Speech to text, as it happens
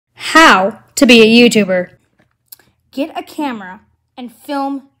How to be a YouTuber. Get a camera and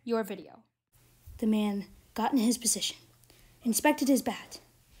film your video. The man got in his position, inspected his bat,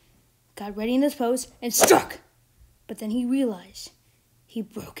 got ready in this pose, and struck. But then he realized he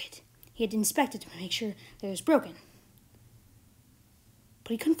broke it. He had inspected to make sure that it was broken.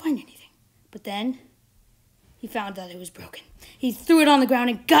 But he couldn't find anything. But then he found that it was broken. He threw it on the ground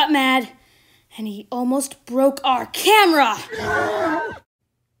and got mad, and he almost broke our camera.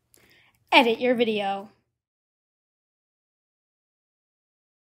 Edit your video.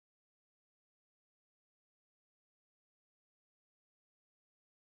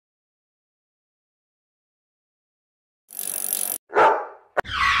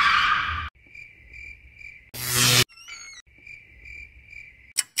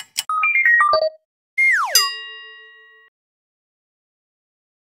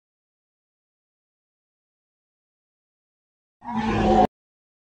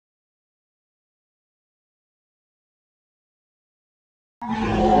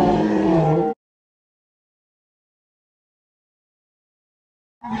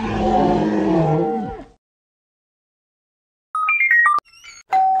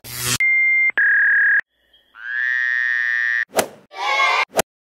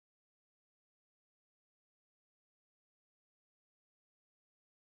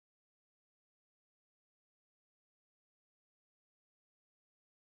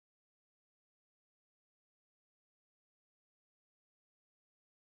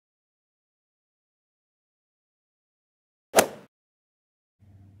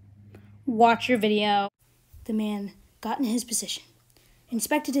 Watch your video. The man got in his position,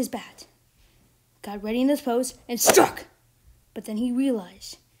 inspected his bat, got ready in this pose, and struck. But then he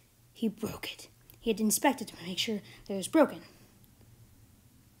realized he broke it. He had inspected to make sure that it was broken.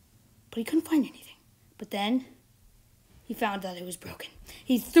 But he couldn't find anything. But then he found that it was broken.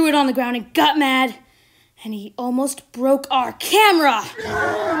 He threw it on the ground and got mad, and he almost broke our camera.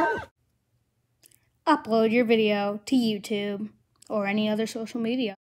 Upload your video to YouTube or any other social media.